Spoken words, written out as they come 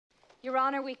Your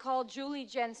Honor, we call Julie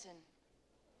Jensen.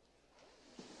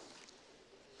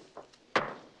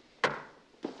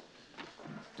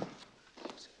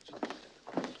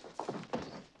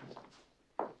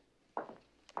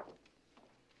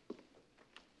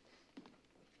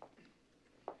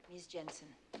 Ms. Jensen,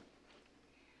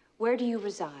 where do you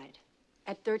reside?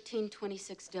 At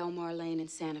 1326 Delmar Lane in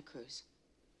Santa Cruz.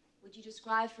 Would you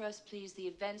describe for us, please, the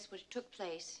events which took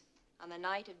place on the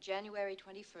night of January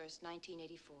 21st,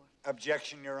 1984?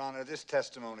 Objection, Your Honor. This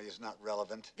testimony is not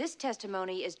relevant. This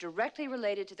testimony is directly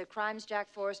related to the crimes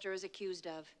Jack Forrester is accused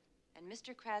of, and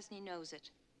Mr. Krasny knows it.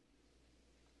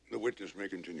 The witness may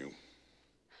continue.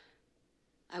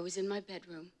 I was in my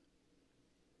bedroom.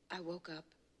 I woke up.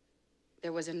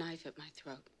 There was a knife at my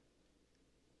throat.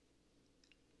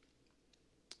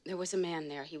 There was a man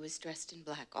there. He was dressed in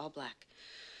black, all black.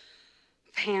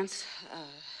 Pants,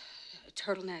 a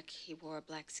turtleneck. He wore a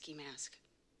black ski mask.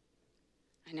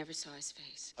 I never saw his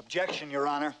face. Objection, Your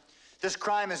Honor. This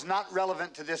crime is not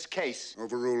relevant to this case.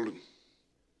 Overruled.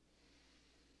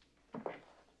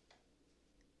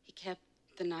 He kept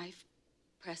the knife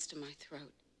pressed to my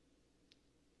throat.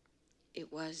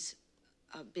 It was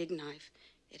a big knife.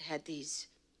 It had these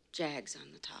jags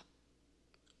on the top.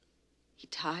 He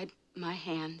tied my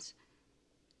hands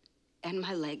and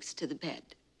my legs to the bed.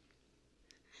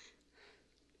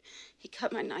 He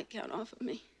cut my nightgown off of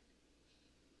me.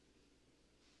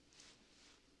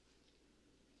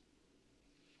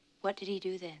 What did he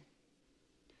do then?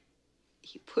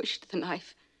 He pushed the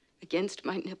knife against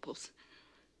my nipples.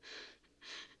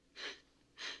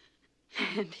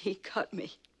 And he cut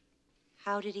me.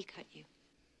 How did he cut you?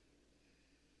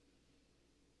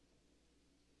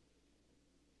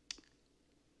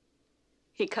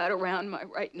 He cut around my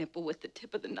right nipple with the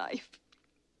tip of the knife.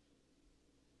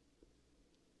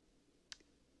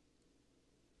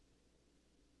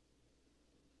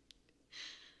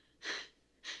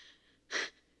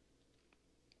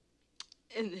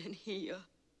 And then he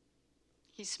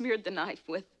smeared the knife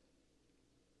with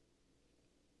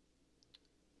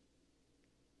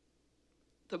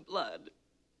the blood.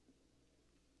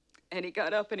 And he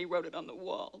got up and he wrote it on the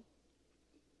wall.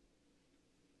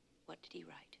 What did he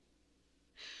write?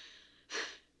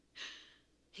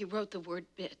 He wrote the word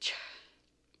bitch.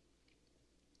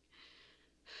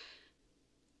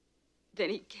 Then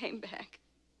he came back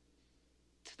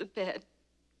to the bed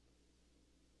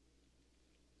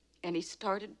and he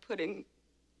started putting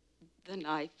the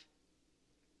knife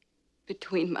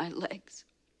between my legs.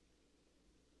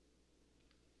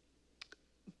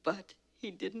 But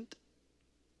he didn't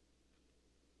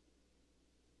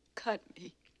cut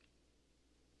me.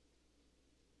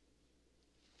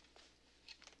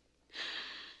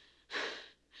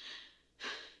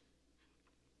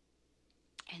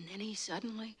 And then he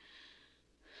suddenly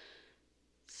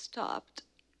stopped.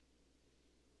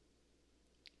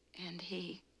 And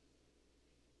he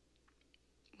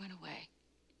went away.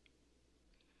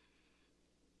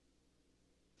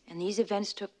 And these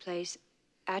events took place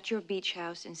at your beach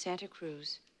house in Santa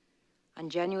Cruz on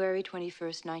January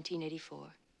 21st, 1984,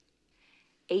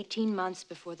 18 months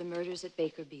before the murders at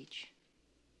Baker Beach.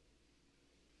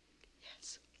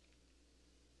 Yes.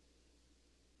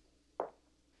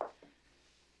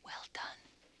 Well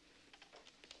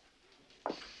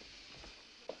done.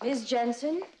 Ms.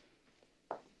 Jensen,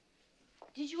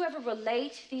 did you ever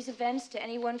relate these events to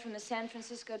anyone from the San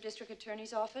Francisco District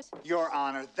Attorney's Office? Your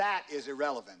Honor, that is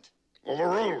irrelevant.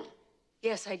 Overruled.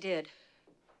 Yes, I did.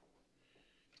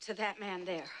 To that man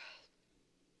there.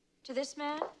 To this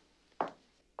man?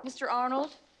 Mr.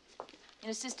 Arnold, an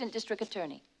assistant district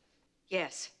attorney.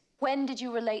 Yes. When did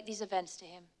you relate these events to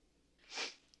him?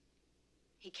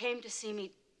 He came to see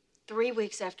me 3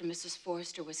 weeks after Mrs.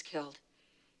 Forrester was killed.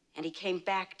 And he came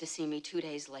back to see me 2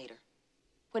 days later.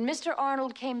 When Mr.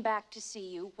 Arnold came back to see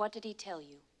you, what did he tell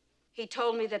you? He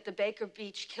told me that the Baker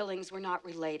Beach killings were not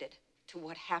related to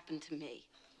what happened to me.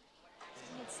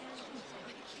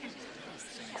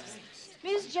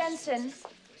 Ms. Jensen,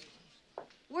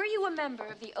 were you a member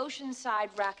of the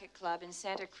Oceanside Racket Club in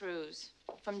Santa Cruz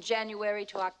from January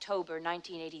to October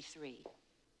 1983?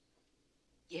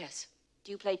 Yes.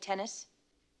 Do you play tennis?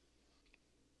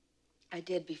 I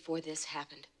did before this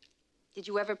happened. Did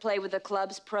you ever play with the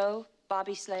club's pro,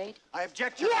 Bobby Slade? I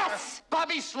object, Your Honor.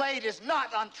 Bobby Slade is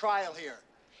not on trial here.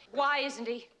 Why isn't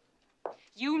he?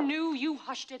 You knew, you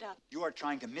hushed it up. You are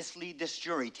trying to mislead this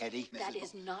jury, Teddy. That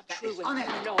is not That true, is and you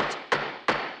unethical. know it.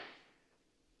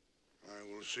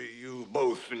 I will see you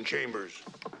both in chambers.